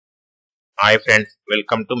Hi friends,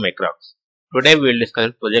 welcome to Macrocks. Today we will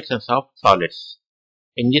discuss projections of solids.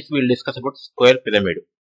 In this we will discuss about square pyramid.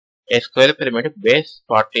 A square pyramid base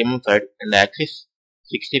 40 mm side and axis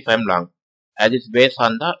 65 mm long as its base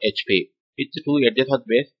on the HP with two edges of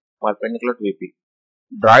base perpendicular to VP.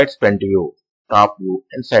 Draw its front view, top view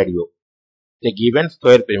and side view. The given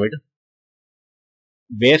square pyramid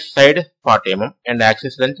base side 40 mm and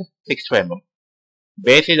axis length 65 mm.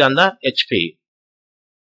 Base is on the HP.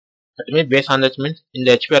 That means base on that means in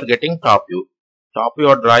the HP we are getting top view. Top view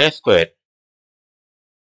or draw a square.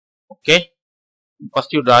 Okay.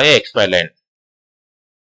 First you draw a XY line.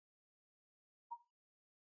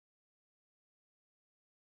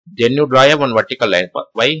 Then you draw a one vertical line.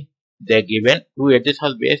 Why? They are given two edges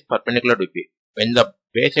of base perpendicular to P. When the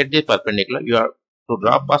base edge is perpendicular, you have to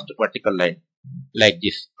draw first vertical line like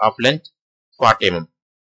this of length 40 mm.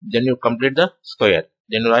 Then you complete the square.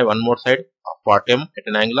 Then you draw one more side of 40 mm at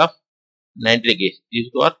an angle of 90 degrees. These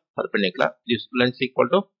two are perpendicular. This length is equal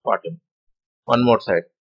to 40 mm. One more side.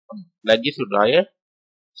 Like this you draw a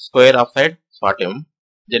square of side 40 mm.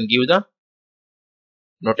 Then give the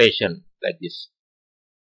notation like this.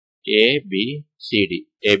 A, B, C, D.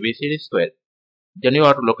 A, B, C, D square. Then you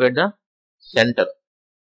have to locate the center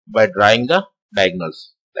by drawing the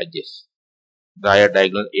diagonals like this. Draw a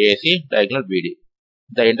diagonal AC, diagonal BD.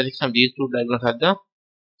 The intersection of these two diagonals are the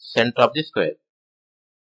center of the square.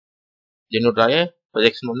 Then you draw a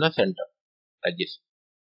projection on the center like this.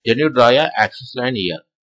 Then you draw a axis line here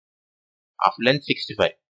of length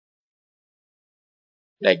 65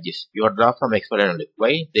 like this. You draw from XY line only.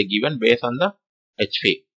 Why? They given base on the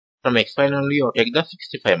HP. From XY line only you take the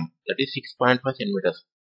 65 mm, that is 6.5 centimeters,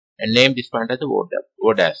 and name this point as the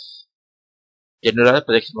O dash. Then you draw the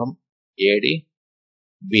projection from AD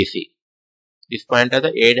BC. This point as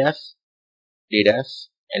the A dash D dash,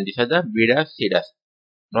 and this is the B dash C dash.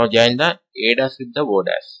 Now join the A dash with the O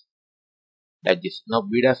dash like this. Now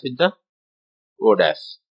B dash with the O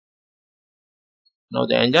dash. Now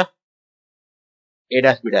join the A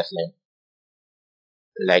dash B dash line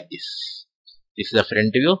like this. This is the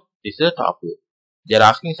front view. This is the top view. They are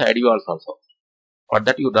asking side view also. For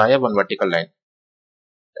that you draw a one vertical line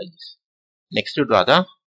like this. Next you draw the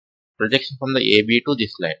projection from the AB to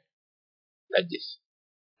this line like this.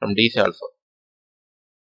 From DC also.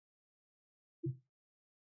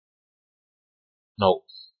 Now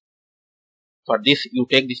for this you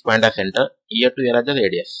take this point as center. Here to here as the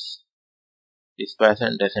radius. This point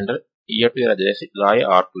as center. Here to here as the radius. Draw a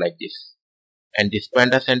arc like this. And this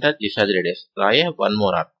point as center. This as radius. Draw a one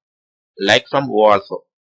more arc. Like from O also.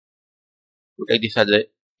 You take this as the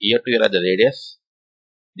here to here as the radius.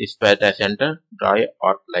 This point as center. Draw a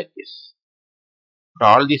arc like this. For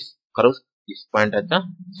all these curves, this point at the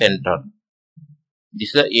center.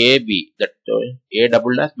 This is the A B. That A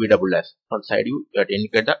double dash B double dash. From side view, you have to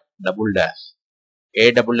indicate the double dash.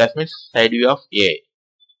 A double dash means side view of A.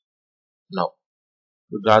 Now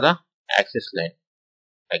you draw the axis line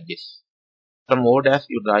like this. From O dash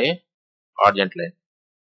you draw a horizontal line,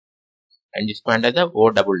 and this point as the O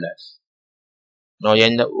double dash. Now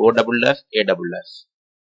in the O double dash A double dash,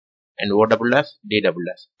 and O double dash D double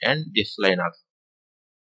dash, and this line also.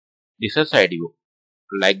 This is side view.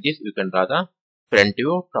 Like this you can draw the front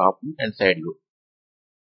view, top view and side view.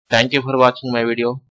 Thank you for watching my video.